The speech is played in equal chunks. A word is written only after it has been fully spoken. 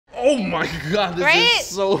Oh my God, this is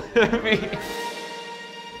so heavy.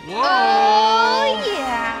 Whoa. Oh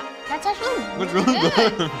yeah. That's actually really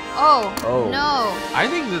good. Oh, no. I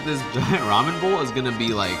think that this giant ramen bowl is gonna be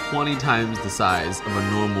like 20 times the size of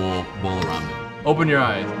a normal bowl of ramen. Open your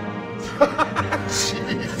eyes.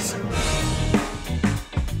 Jeez.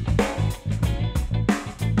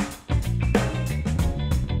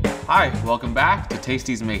 Hi, welcome back to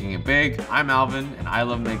Tasty's Making It Big. I'm Alvin, and I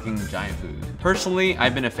love making giant food. Personally,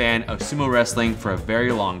 I've been a fan of sumo wrestling for a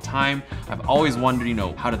very long time. I've always wondered,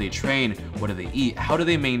 how do they train? What do they eat? How do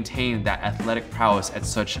they maintain that athletic prowess at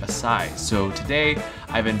such a size? So today,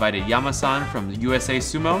 I've invited Yama-san from USA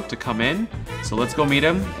Sumo to come in. So let's go meet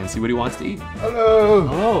him and see what he wants to eat. Hello.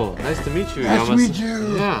 Oh, nice to meet you, Nice to meet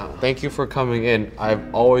you. Yeah, thank you for coming in.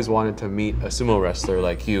 I've always wanted to meet a sumo wrestler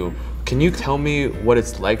like you. Can you tell me what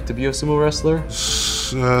it's like to be a sumo wrestler?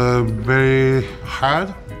 Very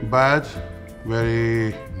hard, but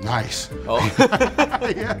very nice. Oh.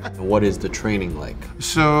 Yeah. What is the training like?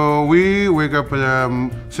 So we wake up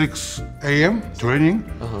at 6 a.m. training.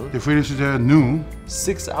 We finish at noon.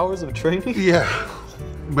 6 hours of training? Yeah.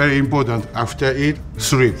 Very important. After eat,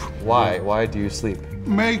 sleep. Why? Why do you sleep?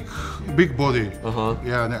 Make big body.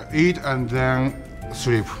 Yeah. Eat and then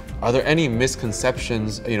sleep. Are there any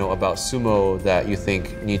misconceptions, about sumo that you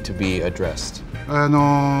think need to be addressed? お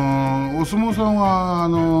相撲さん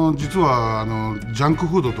は実はジャンク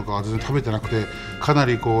フードとかは全然食べてなくて、かな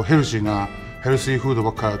りヘルシーなヘルシーフード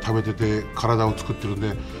ばっかり食べてて体を作ってるん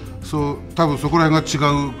で、多分そこら辺が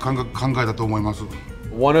違う考えだと思います。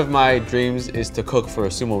One of my dreams is to cook for a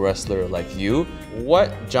sumo wrestler like you.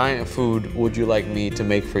 What giant food would you like me to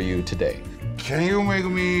make for you today? Can you make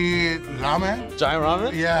me ramen? Giant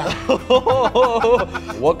ramen? Yeah.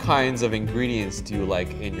 What kinds of ingredients do you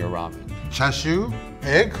like in your ramen? Chashu,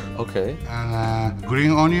 egg, Okay. and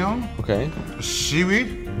green onion, Okay.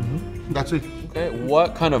 seaweed. That's it. Okay.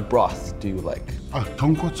 What kind of broth do you like?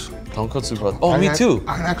 Tonkotsu. Tonkotsu broth. Oh, me too.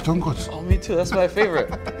 I like tonkotsu. Oh, me too. That's my favorite.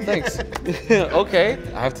 Thanks. Okay.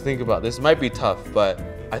 I have to think about this. Might be tough, but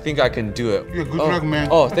I think I can do it. Yeah, good luck, man.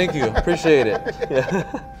 Oh, thank you. Appreciate it. Yeah.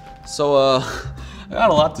 So, I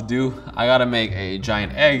got a lot to do. I gotta make a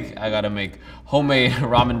giant egg. I gotta make homemade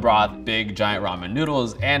ramen broth, big giant ramen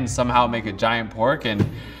noodles, and somehow make a giant pork. And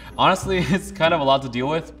honestly, it's kind of a lot to deal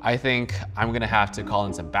with. I think I'm gonna have to call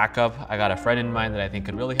in some backup. I got a friend in mind that I think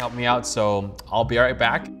could really help me out, so I'll be right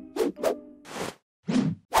back.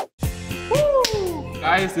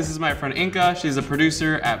 Guys, this is my friend Inka. She's a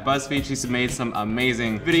producer at BuzzFeed. She's made some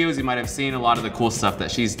amazing videos. You might have seen a lot of the cool stuff that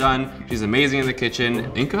she's done. She's amazing in the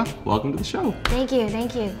kitchen. Inka, welcome to the show. Thank you,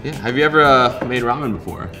 thank you. Yeah, have you ever made ramen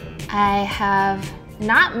before? I have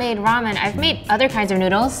not made ramen. I've made other kinds of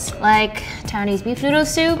noodles, like Taiwanese beef noodle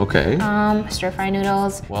soup. Okay. Stir-fry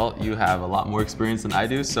noodles. Well, you have a lot more experience than I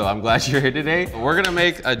do, so I'm glad you're here today. We're gonna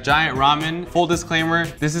make a giant ramen. Full disclaimer,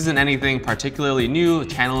 this isn't anything particularly new.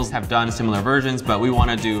 Channels have done similar versions, but we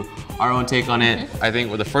wanna do our own take on it. I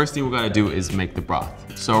think the first thing we're gonna do is make the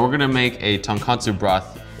broth. So we're gonna make a tonkatsu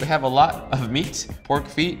broth. We have a lot of meat, pork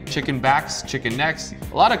feet, chicken backs, chicken necks,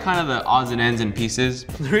 a lot of kind of the odds and ends and pieces.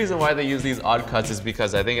 The reason why they use these odd cuts is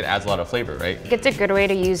because I think it adds a lot of flavor, right? It's a good way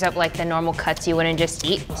to use up like the normal cuts you wouldn't just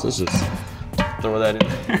eat. So let's just throw that in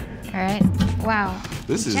there. All right, wow.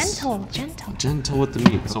 This is gentle. Gentle with the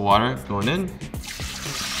meat. So water going in.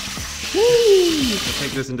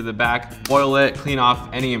 Take this into the back, boil it, clean off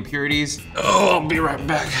any impurities. Oh, I'll be right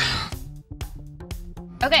back.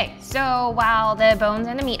 Okay, so while the bones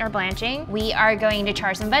and the meat are blanching, we are going to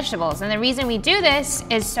char some vegetables. And the reason we do this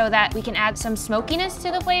is so that we can add some smokiness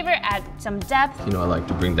to the flavor, add some depth. I like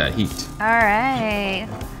to bring that heat. All right,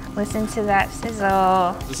 listen to that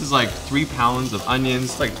sizzle. This is like 3 pounds of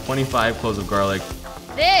onions, like 25 cloves of garlic.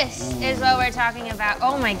 This is what we're talking about.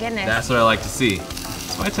 Oh my goodness. That's what I like to see.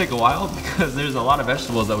 This might take a while because there's a lot of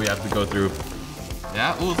vegetables that we have to go through.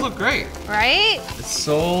 Yeah, ooh, look great. Right? It's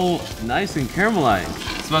so nice and caramelized.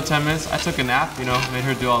 It's about 10 minutes. I took a nap, made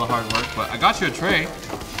her do all the hard work, but I got you a tray.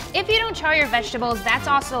 If you don't char your vegetables, that's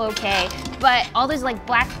also okay. But all those like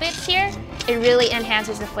black bits here, it really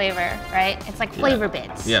enhances the flavor, right? It's like flavor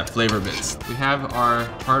bits. Yeah, flavor bits. We have our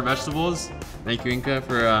charred vegetables. Thank you, Inka,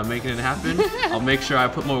 for making it happen. I'll make sure I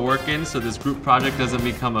put more work in so this group project doesn't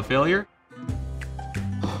become a failure.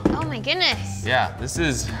 Oh my goodness. Yeah, this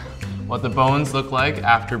is what the bones look like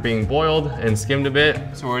after being boiled and skimmed a bit.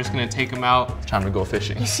 So we're just gonna take them out. It's time to go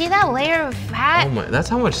fishing. You see that layer of fat? Oh my, that's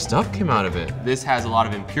how much stuff came out of it. This has a lot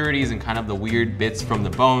of impurities and kind of the weird bits from the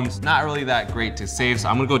bones. Not really that great to save, so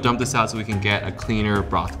I'm gonna go dump this out so we can get a cleaner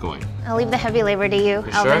broth going. I'll leave the heavy labor to you,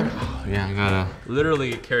 You Alvin. sure? Oh, yeah, I gotta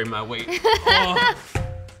literally carry my weight. Oh.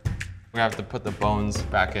 We have to put the bones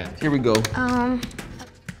back in. Here we go. Oh,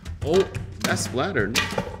 that's splattered.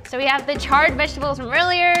 So we have the charred vegetables from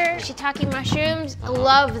earlier. Shiitake mushrooms.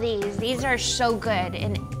 Love these. These are so good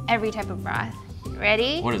in every type of broth.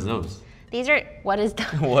 Ready? What is those? These are, what is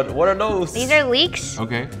that? What are those? These are leeks.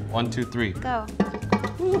 Okay, 1, 2, 3. Go.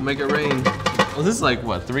 Ooh, make it rain. Well, this is like,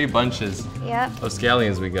 what, 3 bunches Yep. of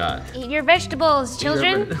scallions we got. Eat your vegetables,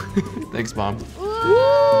 children. Thanks, Mom.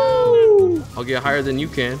 Woo! I'll get higher than you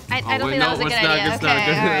can. I don't think that was a good idea. It's not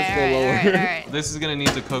good. Let's go lower. All right. This is gonna need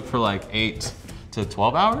to cook for like 8 to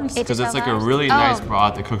 12 hours? 8 to Because it's 12 like hours? a really nice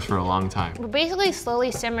broth that cooks for a long time. We're basically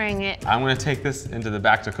slowly simmering it. I'm gonna take this into the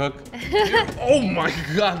back to cook. Oh my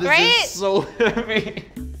God, this Right? is so heavy.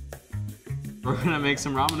 We're gonna make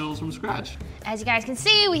some ramen noodles from scratch. As you guys can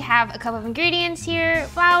see, we have a couple of ingredients here.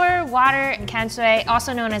 Flour, water, and kansui,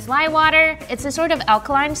 also known as lye water. It's a sort of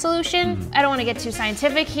alkaline solution. I don't want to get too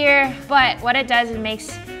scientific here, but what it does is it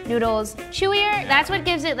makes noodles chewier. That's what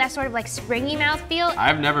gives it that sort of like springy mouthfeel.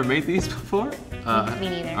 I've never made these before. Me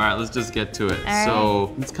neither. All right, let's just get to it. All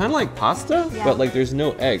So it's kind of like pasta, Yeah. but like there's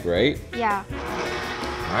no egg, right? Yeah.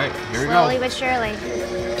 All right, here we go. Slowly but surely.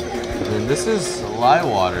 And this is lye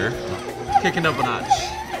water. Kicking up a notch.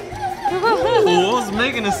 Oh, what's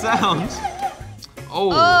making a sound? Oh.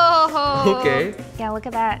 Oh. Okay. Yeah, look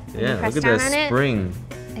at that. When you Yeah, press look at down that on spring.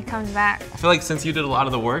 It comes back. I feel like since you did a lot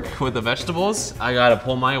of the work with the vegetables, I gotta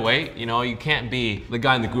pull my weight. You know, you can't be the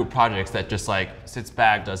guy in the group projects that just like sits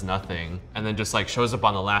back, does nothing, and then just like shows up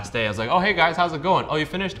on the last day. I was like, oh, hey guys, how's it going? Oh, you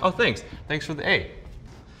finished? Oh, thanks. Thanks for the A.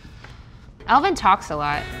 Alvin talks a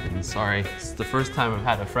lot. I'm sorry, it's the first time I've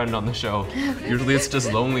had a friend on the show. Usually it's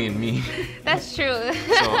just lonely and me. That's true.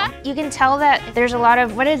 So- You can tell that there's a lot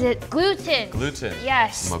of, what is it? Gluten. Gluten.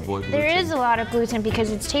 Yes. My boy gluten. There is a lot of gluten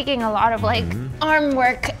because it's taking a lot of like arm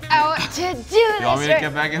work out to do this. You want me to right?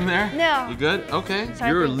 get back in there? No. You good? Okay. So I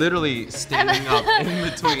You're think- literally standing up in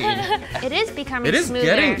between. It is becoming It is smoother,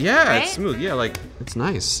 getting, yeah, right? it's smooth. Yeah, like, it's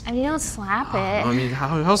nice. And you don't slap it. I mean,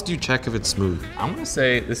 how else do you check if it's smooth? I'm gonna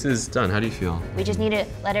say this is done. How do you feel? We just need to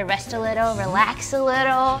let it rest a little, relax a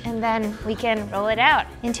little, and then we can roll it out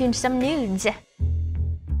into some nudes. All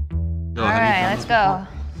All right, let's go.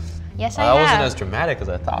 Yes, I That wasn't have. as dramatic as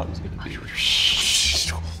I thought it was gonna be.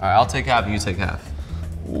 All right, I'll take half, you take half.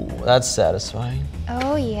 Ooh, that's satisfying.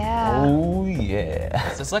 Oh, yeah. Oh,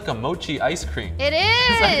 yeah. It's like a mochi ice cream. It is.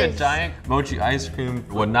 It's like a giant mochi ice cream.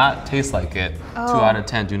 Would not taste like it. 2 out of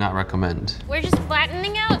 10, do not recommend. We're just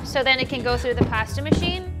flattening out so then it can go through the pasta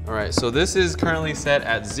machine. All right, so this is currently set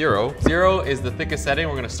at 0. 0 is the thickest setting.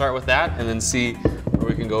 We're gonna start with that and then see where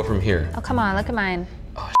we can go from here. Oh, come on, look at mine.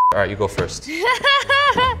 All right, you go first.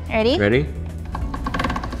 Ready? Ready?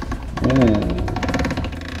 Ooh.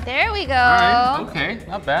 There we go. All right, okay,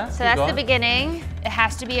 not bad. So that's the beginning. It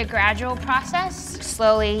has to be a gradual process.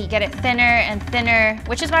 Slowly, you get it thinner and thinner,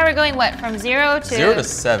 which is why we're going, what, from 0 to? 0 to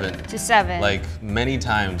 7. To 7. Like many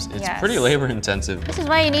times. It's Yes. pretty labor intensive. This is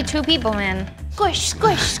why you need 2 people, man. Squish,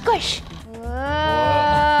 squish, squish. Whoa,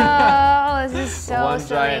 this is so One silly.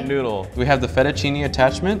 giant noodle. We have the fettuccine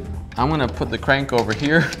attachment. I'm gonna put the crank over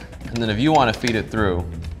here, and then if you wanna feed it through.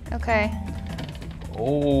 Okay,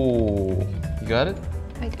 Oh, you got it?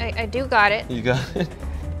 I do got it. You got it?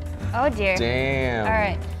 Oh dear. Damn. All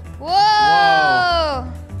right.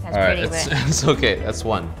 Whoa! That's All right, pretty it's, good. it's okay, that's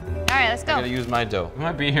 1. All right, let's I'm go. gonna use my dough. We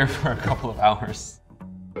might be here for a couple of hours.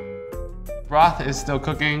 Broth is still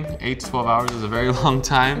cooking. 8 to 12 hours is a very long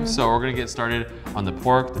time. So we're gonna get started on the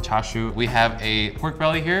pork, the chashu. We have a pork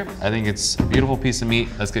belly here. I think it's a beautiful piece of meat.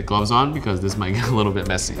 Let's get gloves on because this might get a little bit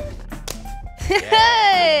messy.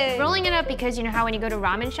 Rolling it up because you know how when you go to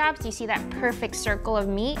ramen shops, you see that perfect circle of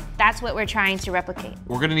meat? That's what we're trying to replicate.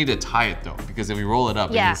 We're gonna need to tie it though, because if we roll it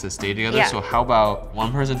up, Yeah. it needs to stay together. Yeah. So how about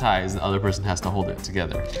one person ties, the other person has to hold it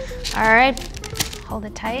together. All right, hold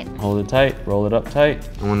it tight. Hold it tight, roll it up tight.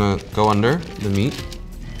 I wanna go under the meat.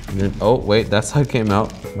 And then, oh wait, that's how it came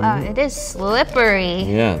out. Oh, it is slippery.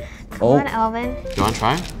 Yeah. Come on, Alvin. You wanna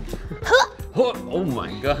try? Oh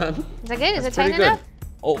my God. Is that good? Is it Pretty tight good. enough?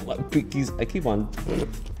 Oh, my pinkies, I keep on.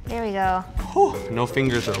 There we go. No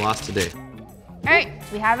fingers are lost today. All right,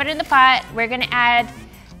 we have it in the pot. We're gonna add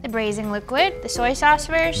the braising liquid, the soy sauce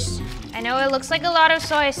first. I know it looks like a lot of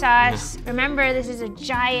soy sauce. Remember, this is a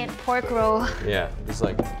giant pork roll. Yeah, there's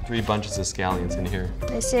like 3 bunches of scallions in here.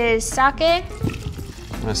 This is sake.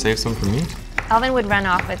 I'm gonna save some for me. Alvin would run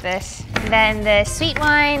off with this. And then the sweet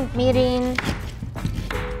wine, mirin,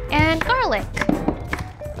 and garlic.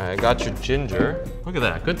 I got your ginger. Look at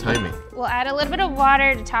that, good timing. We'll add a little bit of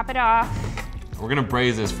water to top it off. We're gonna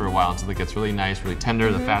braise this for a while until it gets really nice, really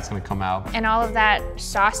tender. The fat's gonna come out. And all of that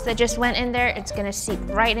sauce that just went in there, it's gonna seep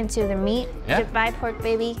right into the meat. Yeah. Dip by pork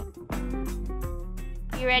baby.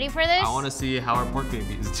 You ready for this? I want to see how our pork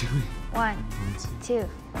baby is doing. 1, 2,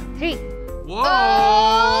 3. Whoa!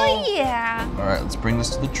 Oh, yeah. All right, let's bring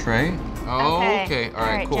this to the tray. Oh, okay. All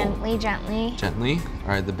right, cool. Gently, gently. Gently. All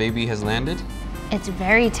right, the baby has landed. It's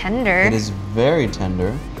very tender. It is very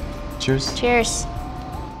tender. Cheers. Cheers.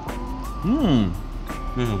 Mmm.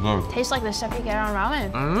 This is good. Tastes like the stuff you get on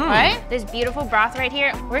ramen, right? This beautiful broth right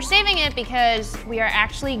here, we're saving it because we are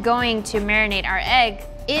actually going to marinate our egg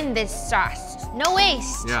in this sauce. No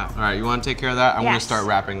waste. Yeah, all right, you wanna take care of that? I'm gonna start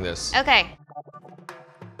wrapping this. Okay.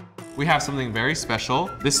 We have something very special.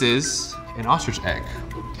 This is an ostrich egg,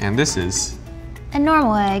 and this is a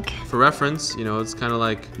normal egg. For reference, you know, it's kind of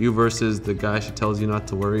like you versus the guy she tells you not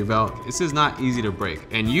to worry about. This is not easy to break.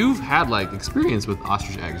 And you've had like experience with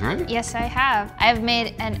ostrich eggs, right? Yes, I have. I've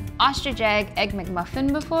made an ostrich egg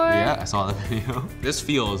McMuffin before. Yeah, I saw that video. This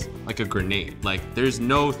feels like a grenade. Like there's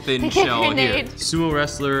no thin shell here. Sumo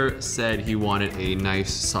wrestler said he wanted a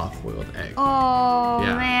nice soft-boiled egg. Oh,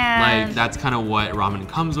 yeah. man. Like that's kind of what ramen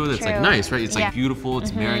comes with. It's like nice, right? It's like beautiful,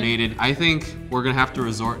 it's marinated. I think we're gonna have to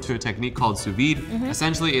resort to a technique called sous vide.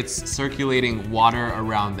 Essentially, it's circulating water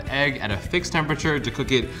around the egg at a fixed temperature to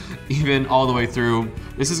cook it even all the way through.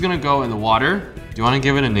 This is gonna go in the water. Do you wanna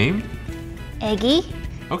give it a name? Eggy.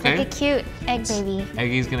 Okay. Like a cute egg baby.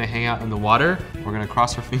 Eggy's gonna hang out in the water. We're gonna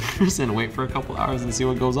cross our fingers and wait for a couple hours and see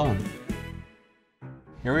what goes on.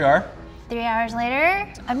 Here we are. 3 hours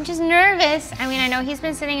later. I'm just nervous. I mean, I know he's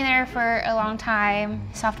been sitting there for a long time.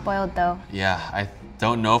 Soft boiled though. Yeah, I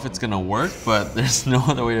don't know if it's gonna work, but there's no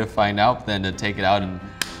other way to find out than to take it out and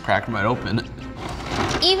crack them right open.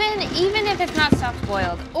 Even if it's not soft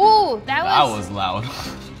boiled. Ooh, that was loud.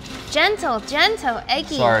 Gentle,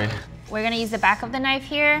 eggy. Sorry. We're gonna use the back of the knife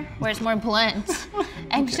here, where it's more blunt,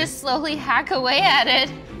 and just slowly hack away at it.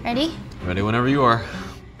 Ready? Ready whenever you are.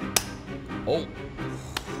 Oh,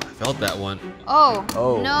 I felt that one. Oh,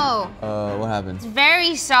 no. What happened? It's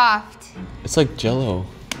very soft. It's like Jell-O.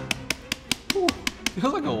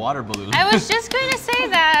 Feels like a water balloon. I was just going to say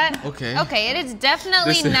that. Okay. Okay, it is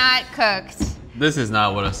definitely not cooked. This is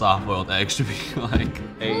not what a soft-boiled egg should be like.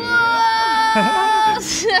 Hey. Whoa!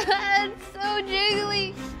 It's so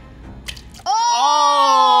jiggly.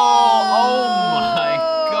 Oh my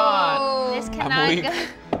God. This cannot go.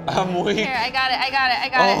 I'm weak. Here, I got it.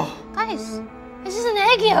 Guys, this is an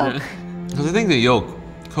egg yolk. Because I think the yolk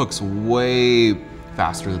cooks way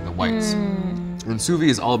faster than the whites. And sous vide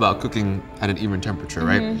is all about cooking at an even temperature,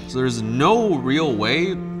 right? So there's no real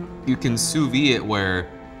way you can sous vide it where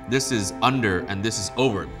this is under and this is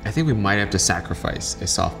over. I think we might have to sacrifice a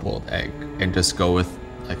soft-boiled egg and just go with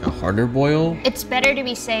like a harder boil. It's better to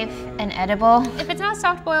be safe and edible. If it's not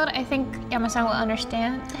soft boiled, I think Yama-san will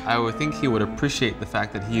understand. I would think he would appreciate the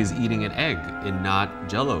fact that he is eating an egg and not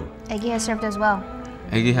Jell-O. Eggy has served as well.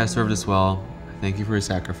 Eggy has served us well. Thank you for your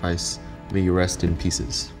sacrifice. May you rest in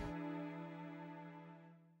pieces.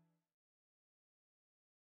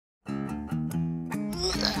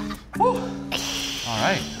 All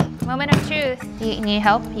right. Moment of truth. You need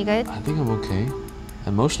help? You good? I think I'm okay.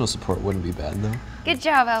 Emotional support wouldn't be bad though. Good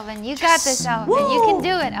job, Alvin. You got this, Alvin. Woo! You can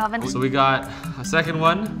do it, Alvin. So we got a second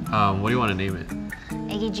one. What do you want to name it?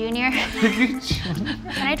 Eggy Jr.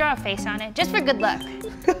 Can I draw a face on it? Just for good luck.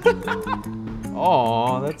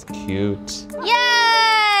 Oh, that's cute.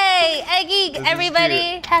 Yay! Eggy,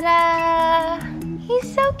 everybody. Ta-da!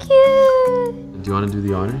 He's so cute. Do you want to do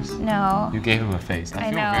the honors? No. You gave him a face. I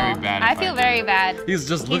feel know. very bad. I feel very bad. He's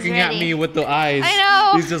just looking at me with the eyes. I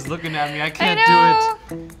know. He's just looking at me. I can't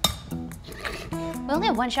do it. We only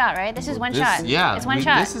have one shot, right? This is one shot. Yeah. It's one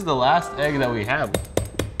shot. This is the last egg that we have.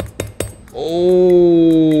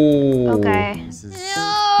 Oh. Okay. No,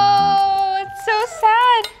 it's so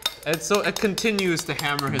sad. And so it continues to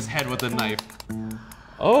hammer his head with a knife.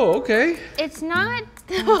 Oh, okay. It's not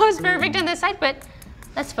the most perfect on this side, but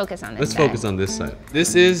let's focus on this Let's side. focus on this side.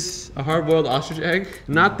 This is a hard-boiled ostrich egg.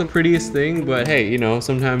 Not the prettiest thing, but hey, you know,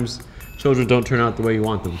 sometimes children don't turn out the way you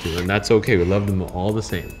want them to, and that's okay. We love them all the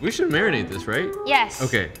same. We should marinate this, right? Yes.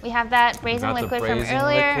 Okay. We have that braising liquid from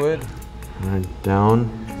earlier. Liquid. And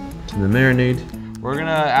down to the marinade. We're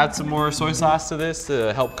gonna add some more soy sauce to this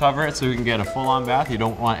to help cover it so we can get a full-on bath. You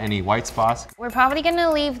don't want any white spots. We're probably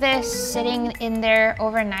gonna leave this sitting in there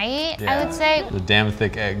overnight, I would say. The damn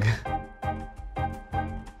thick egg.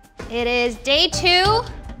 It is day 2.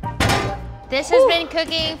 This has been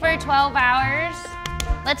cooking for 12 hours.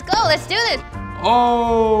 Let's go, let's do this.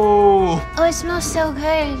 Oh! Oh, it smells so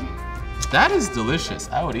good. That is delicious.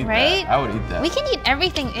 I would eat Right? that. I would eat that. We can eat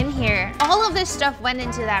everything in here. All of this stuff went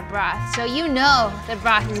into that broth, so you know the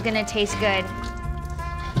broth is gonna taste good.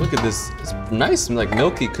 Look at this. It's nice, like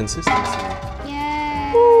milky consistency.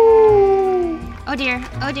 Yay. Oh dear,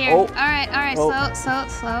 oh dear. Oh. All right,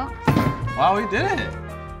 slow. Wow, we did it.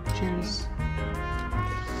 Cheers.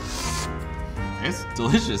 It's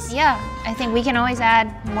delicious. Yeah, I think we can always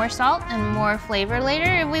add more salt and more flavor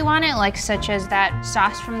later if we want it, like such as that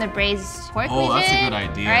sauce from the braised pork we Oh, that's did, a good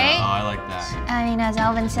idea. right? Oh, I like that. I mean, as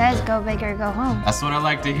Alvin says, go big or go home. That's what I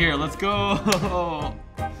like to hear. Let's go.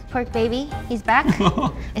 Pork baby, he's back.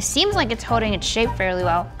 It seems like it's holding its shape fairly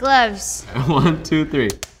well. Gloves. 1, 2, 3.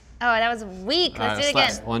 Oh, that was weak. Let's do it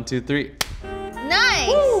again. 1, 2, 3. Nice.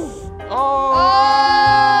 Oh. Oh.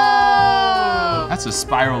 That's a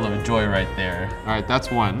spiral of joy right there. All right,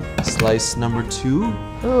 that's one. Slice number 2.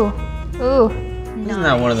 Ooh. Isn't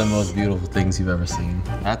that one of the most beautiful things you've ever seen?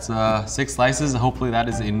 That's 6 slices. Hopefully that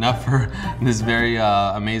is enough for this very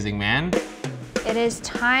amazing man. It is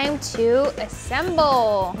time to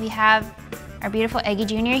assemble. We have our beautiful Eggy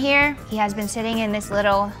Jr. here. He has been sitting in this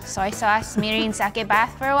little soy sauce karinsasaki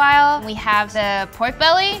bath for a while. We have the pork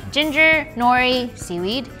belly, ginger, nori,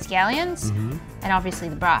 seaweed, scallions, and obviously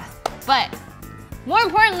the broth. But more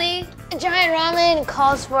importantly, a giant ramen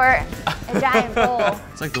calls for a giant bowl.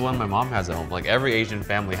 It's like the one my mom has at home. Like every Asian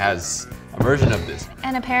family has a version of this.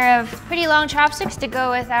 And a pair of pretty long chopsticks to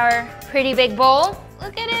go with our pretty big bowl.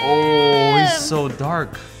 Look at it. Oh, he's so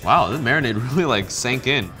dark. Wow, this marinade really like sank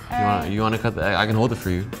in. You want to cut the egg? I can hold it for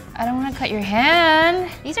you. I don't want to cut your hand.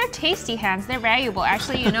 These are tasty hands. They're valuable.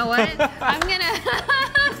 Actually, you know what? I'm gonna do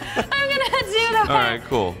that. All right,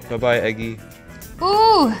 cool. Bye-bye, Eggy.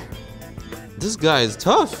 Ooh. This guy is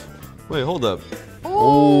tough. Wait, hold up.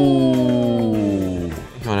 Ooh. You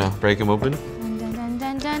wanna break him open? Dun, dun,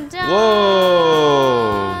 dun, dun, dun.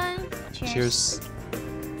 Whoa! Cheers.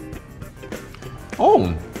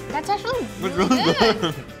 Oh, That's actually it's really really good.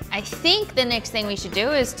 good. I think the next thing we should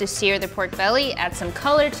do is to sear the pork belly, add some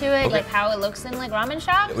color to it, like how it looks in like ramen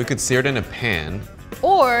shops. We could sear it in a pan,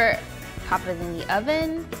 Or pop it in the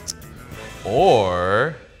oven.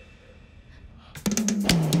 or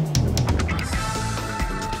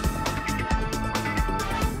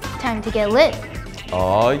Time to get lit.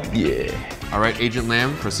 oh yeah. All right, Agent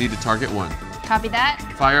Lamb, proceed to target 1. Copy that.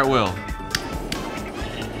 Fire at will.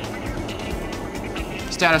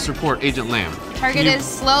 Status report, Agent Lamb. Target is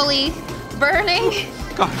slowly burning.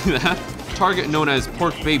 Copy that. Target known as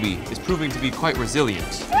Pork Baby is proving to be quite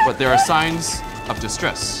resilient, but there are signs of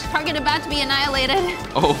distress. Target about to be annihilated.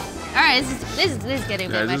 Oh. All right, this is getting a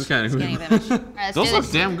bit much. This is kind of It's getting a bit much. All right, let's Those do look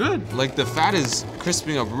this. damn good. Like the fat is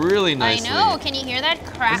crisping up really nicely. I know. Can you hear that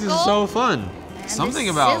crackle? This is so fun. Something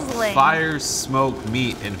the about sizzling. fire, smoke,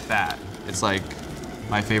 meat, and fat. It's like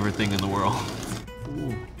my favorite thing in the world.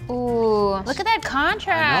 Ooh, look at that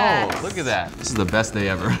contrast. No, look at that. This is the best day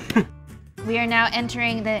ever. We are now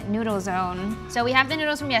entering the noodle zone. So we have the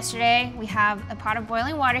noodles from yesterday. We have a pot of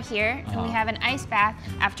boiling water here, and we have an ice bath.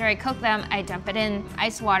 After I cook them, I dump it in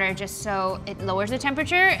ice water just so it lowers the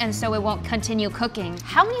temperature and so it won't continue cooking.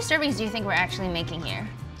 How many servings do you think we're actually making here?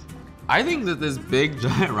 I think that this big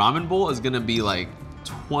giant ramen bowl is gonna be like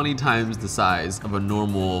 20 times the size of a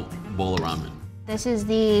normal bowl of ramen. This is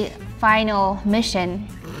the final mission.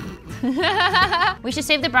 We should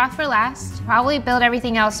save the broth for last. Probably build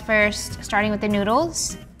everything else first, starting with the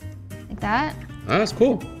noodles. Like that. Oh, that's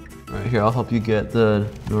cool. All right, here, I'll help you get the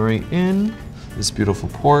nori in. This beautiful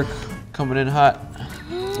pork coming in hot.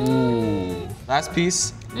 Ooh. Last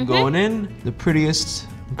piece going in. The prettiest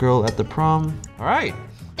girl at the prom. All right.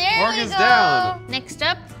 There Pork we is go. down. Next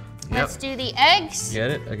up, let's do the eggs. Get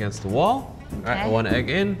it against the wall. All right, Okay. 1 egg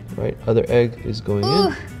in. Right, other egg is going Ooh.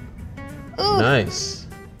 in. Ooh. Nice.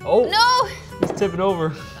 Oh, No! it's tipping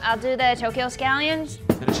over. I'll do the Tokyo scallions.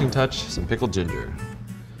 Finishing touch, some pickled ginger.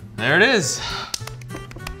 There it is.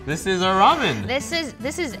 This is our ramen. This is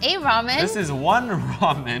a ramen. This is 1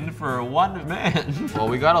 ramen for 1 man. Well,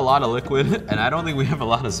 we got a lot of liquid, and I don't think we have a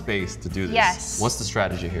lot of space to do this. Yes. What's the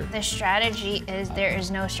strategy here? The strategy is there is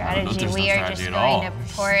no if strategy. there's We no are strategy just at all. going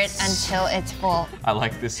to pour it until it's full. I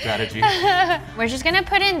like this strategy. We're just gonna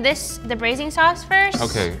put in the braising sauce first.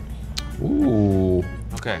 Okay. Ooh.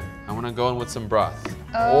 Okay, I'm gonna go in with some broth.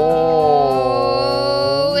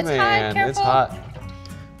 Oh, it's hot, man, careful. it's hot.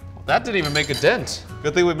 That didn't even make a dent.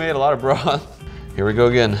 Good thing we made a lot of broth. Here we go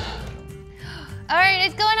again. All right,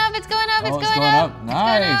 it's going up, it's going up, it's going up. It's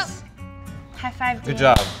going up. High five, Good dude.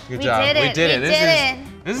 job. Good We job. did it, We did it. we This did is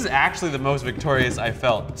it. this is actually the most victorious I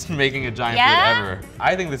felt making a giant Yeah? food ever.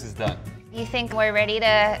 I think this is done. You think we're ready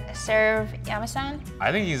to serve Yama-san?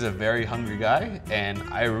 I think he's a very hungry guy, and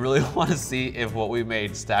I really want to see if what we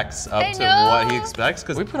made stacks up I to know. what he expects,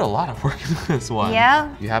 because we put a lot of work into this one.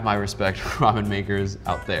 Yeah. You have my respect for ramen makers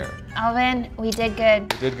out there. Alvin, we did good.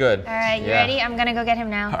 Did good. All right, you Yeah. ready? I'm gonna go get him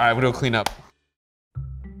now. All right, we'll go clean up.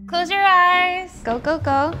 Close your eyes. Go, go,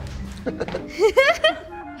 go.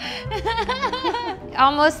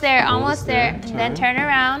 Almost there, almost there. And then turn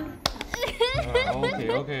around.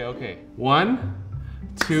 Okay. 1,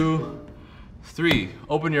 2, 3.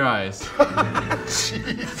 Open your eyes.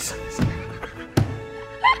 Jesus.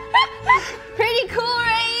 Pretty cool,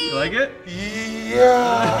 right? You like it?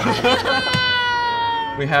 Yeah.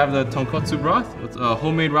 We have the tonkotsu broth with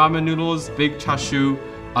homemade ramen noodles, big chashu,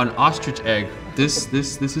 an ostrich egg. This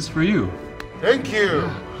is for you. Thank you.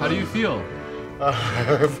 How do you feel?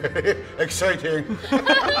 Very exciting.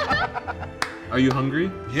 Are you hungry?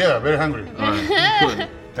 Yeah, very hungry. Alright, good.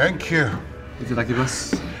 Thank you.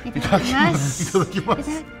 Itadakimasu.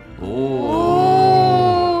 Itadakimasu.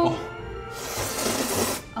 Oh.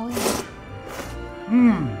 Oh, yeah.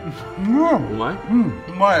 Umai?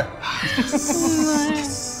 うまい。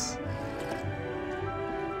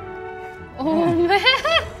 Oh, man.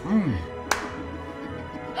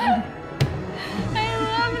 I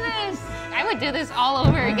love this. I would do this all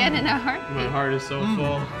over again in a heartbeat. My heart is so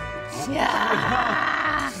full.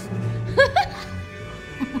 Yeah.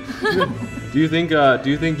 Do you think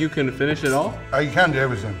you can finish it all? I can do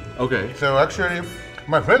everything. Okay. So actually,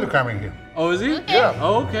 my friend coming here. Oh, is he? Okay. Yeah.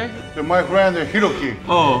 Oh, okay. So my friend Hiroki.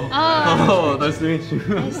 Oh. Oh. Oh, nice to meet you.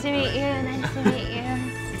 Nice to meet you. Nice to meet you.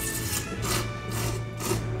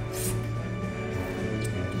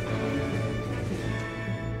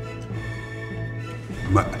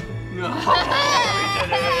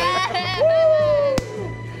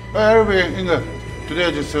 Everybody, Inga, today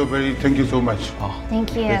I just so very thank you so much.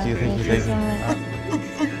 Thank you. Thank you so much.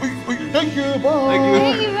 Thank you. Bye.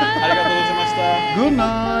 Thank you, bye. Arigatou Good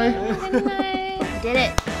night. Good night. Did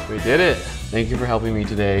it. We did it. Thank you for helping me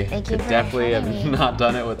today. Thank you Could for definitely have having me. not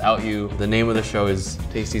done it without you. The name of the show is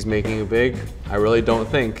Tasty's Making It Big. I really don't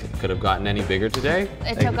think it could have gotten any bigger today.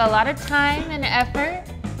 It took a lot of time and effort,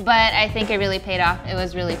 but I think it really paid off. It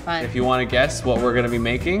was really fun. If you want to guess what we're going to be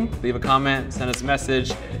making, leave a comment, send us a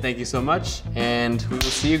message. Thank you so much, and we will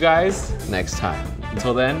see you guys next time.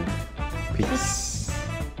 Until then, peace.